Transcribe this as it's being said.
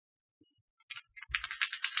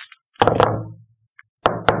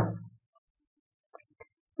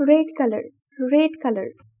red color, red color.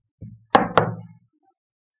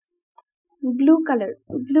 Blue color,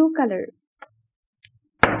 blue color.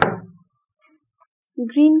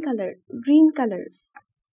 Green color, green color.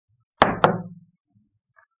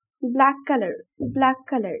 Black color, black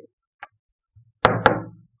color.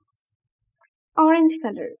 Orange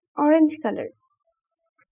color, orange color.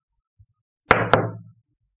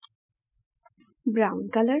 Brown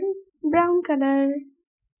color, brown color.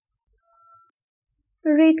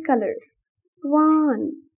 Red color,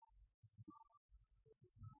 1.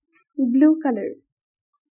 Blue color,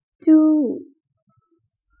 2.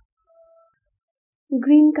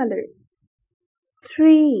 Green color,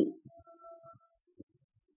 3.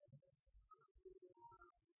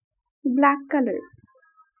 Black color,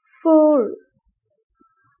 4.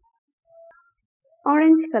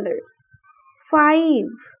 Orange color, 5.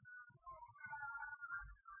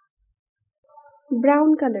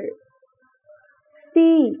 Brown color,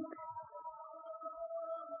 6.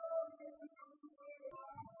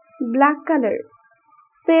 Black color,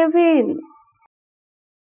 7.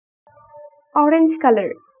 Orange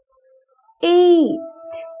color, 8.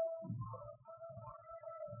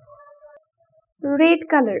 Red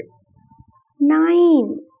color,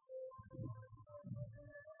 9.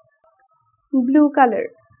 Blue color,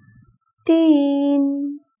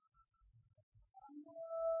 10.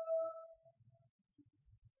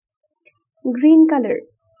 Green color,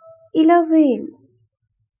 11.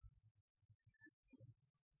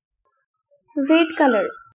 Red color,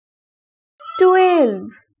 12.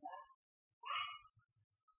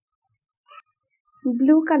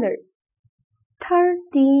 Blue color,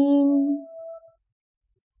 13.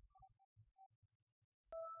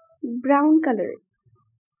 Brown color,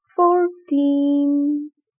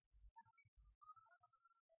 14.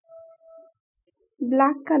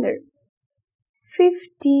 Black color,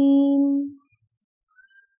 15.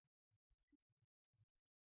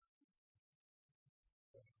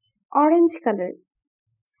 Orange color,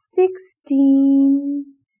 16.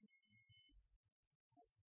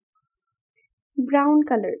 Brown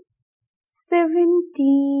color,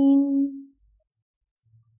 17.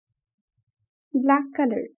 Black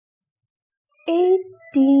color,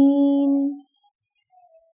 18.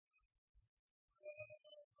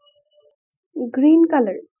 Green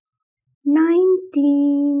color,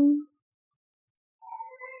 19.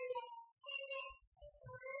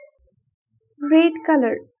 Red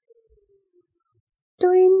color,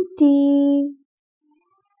 20.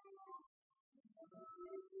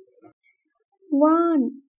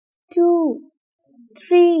 1, 2,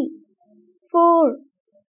 3, 4,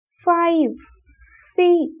 5,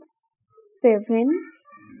 6, 7,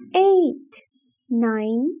 8,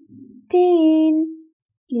 9, 10,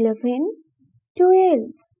 11,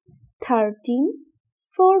 12, 13,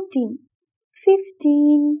 14,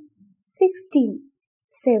 15, 16,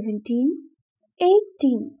 17,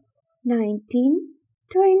 18, 19,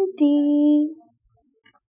 20.